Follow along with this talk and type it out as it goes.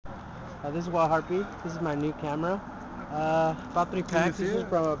This is Wild Heartbeat. This is my new camera. About 3 packs. This is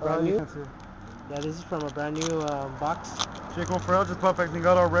from a brand new. Yeah, this is from a brand new box. Chico Farrell just popped back and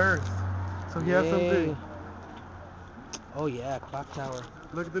got all rares. So he has something. Oh yeah, clock tower.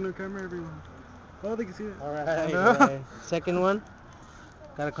 Look at the new camera, everyone. Oh, they can see it. Alright, right. Second one.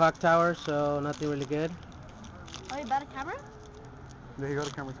 Got a clock tower, so nothing really good. Oh, you bought a camera? Yeah, he got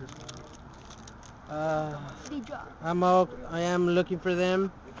a camera too. I am looking for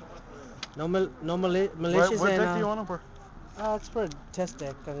them. No malicious. What deck do you want him for? It's for a test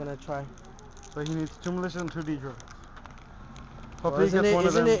deck. I'm gonna try. So he needs 2 malicious and 2 D-draws. Well,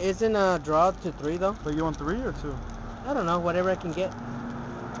 isn't a draw to 3 though? So you want 3 or 2? I don't know. Whatever I can get.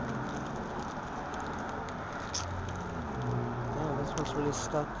 Damn, this one's really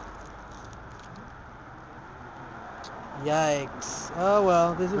stuck. Yikes. Oh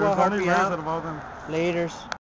well, this is what Heartbeat out. Laters.